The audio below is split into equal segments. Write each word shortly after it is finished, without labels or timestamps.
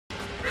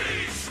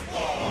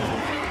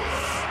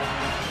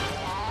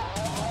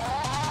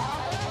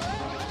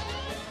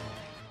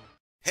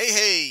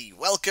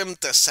welcome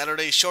to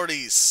Saturday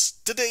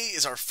Shorties. Today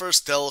is our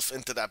first delve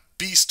into the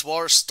Beast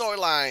Wars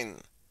storyline.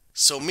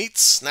 So meet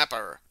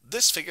Snapper.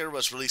 This figure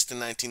was released in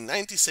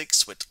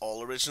 1996 with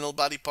all original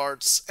body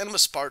parts and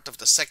was part of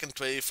the second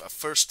wave of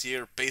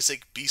first-year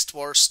basic Beast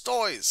Wars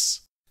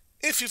toys.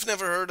 If you've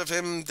never heard of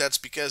him, that's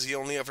because he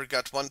only ever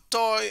got one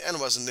toy and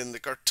wasn't in the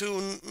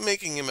cartoon,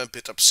 making him a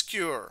bit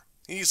obscure.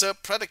 He's a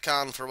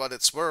Predacon for what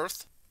it's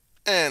worth.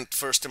 And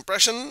first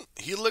impression,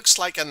 he looks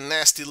like a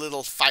nasty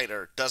little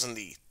fighter, doesn't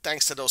he?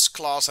 Thanks to those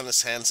claws on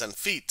his hands and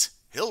feet.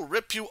 He'll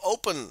rip you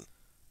open.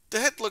 The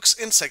head looks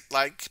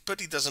insect-like, but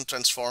he doesn't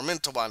transform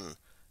into one.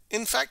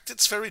 In fact,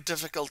 it's very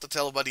difficult to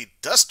tell what he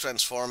does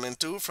transform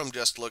into from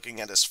just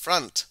looking at his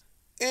front.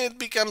 It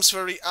becomes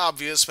very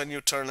obvious when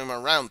you turn him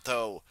around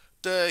though.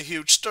 The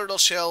huge turtle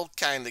shell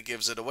kinda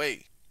gives it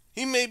away.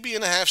 He may be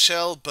in a half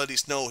shell, but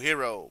he's no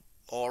hero.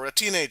 Or a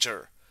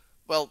teenager.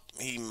 Well,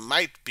 he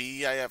might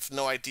be. I have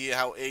no idea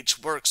how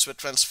age works with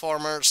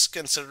Transformers,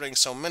 considering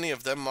so many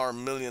of them are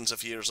millions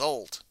of years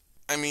old.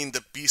 I mean,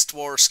 the Beast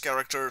Wars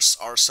characters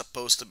are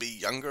supposed to be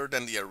younger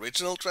than the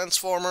original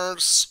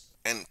Transformers,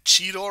 and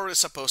Cheetor is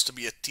supposed to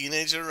be a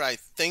teenager, I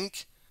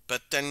think.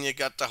 But then you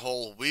got the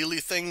whole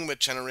wheelie thing with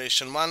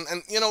Generation 1,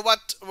 and you know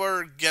what?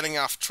 We're getting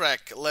off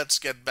track. Let's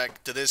get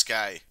back to this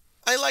guy.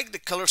 I like the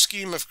color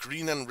scheme of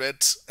green and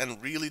red,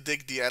 and really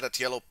dig the added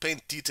yellow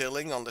paint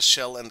detailing on the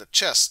shell and the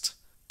chest.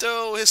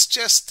 Though his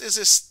chest is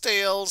his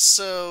tail,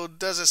 so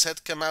does his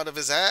head come out of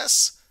his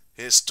ass?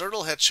 His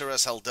turtle head sure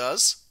as hell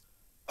does.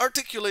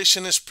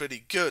 Articulation is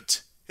pretty good.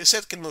 His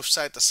head can move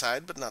side to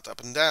side, but not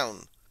up and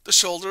down. The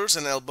shoulders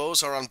and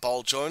elbows are on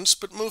ball joints,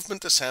 but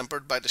movement is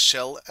hampered by the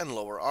shell and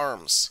lower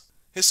arms.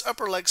 His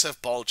upper legs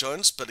have ball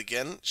joints, but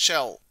again,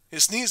 shell.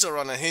 His knees are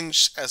on a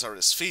hinge, as are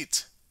his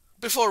feet.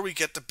 Before we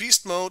get to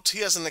beast mode, he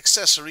has an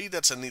accessory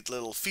that's a neat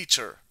little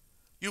feature.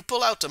 You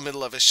pull out the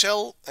middle of his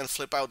shell and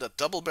flip out a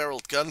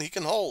double-barreled gun he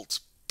can hold.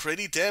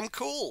 Pretty damn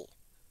cool.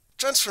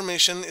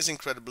 Transformation is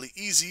incredibly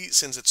easy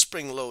since it's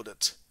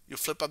spring-loaded. You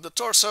flip up the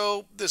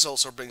torso, this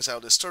also brings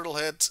out his turtle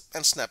head,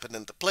 and snap it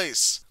into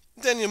place.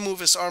 Then you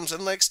move his arms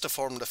and legs to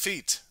form the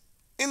feet.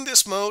 In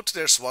this mode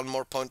there's one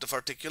more point of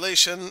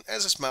articulation,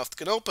 as his mouth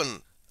can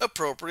open.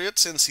 Appropriate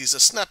since he's a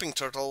snapping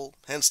turtle,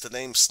 hence the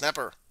name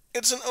Snapper.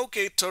 It's an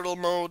okay turtle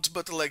mode,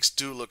 but the legs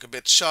do look a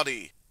bit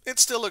shoddy. It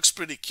still looks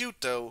pretty cute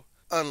though.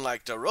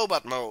 Unlike the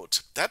robot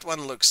mode, that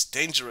one looks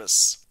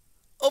dangerous.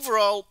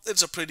 Overall,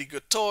 it's a pretty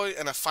good toy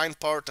and a fine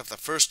part of the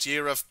first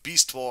year of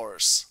Beast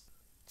Wars.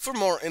 For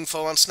more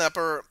info on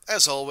Snapper,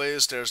 as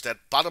always, there's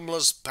that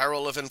bottomless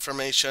barrel of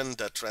information,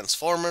 the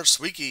Transformers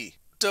Wiki,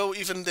 though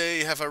even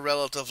they have a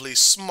relatively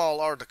small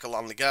article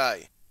on the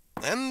guy.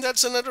 And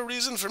that's another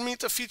reason for me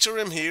to feature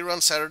him here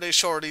on Saturday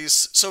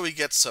Shorties, so he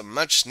gets some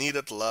much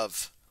needed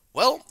love.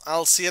 Well,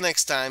 I'll see you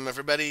next time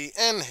everybody,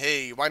 and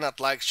hey, why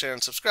not like, share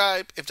and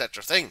subscribe if that's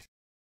your thing.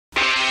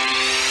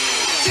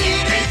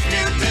 Teenage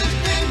Mutant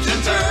Ninja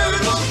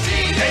Turtles.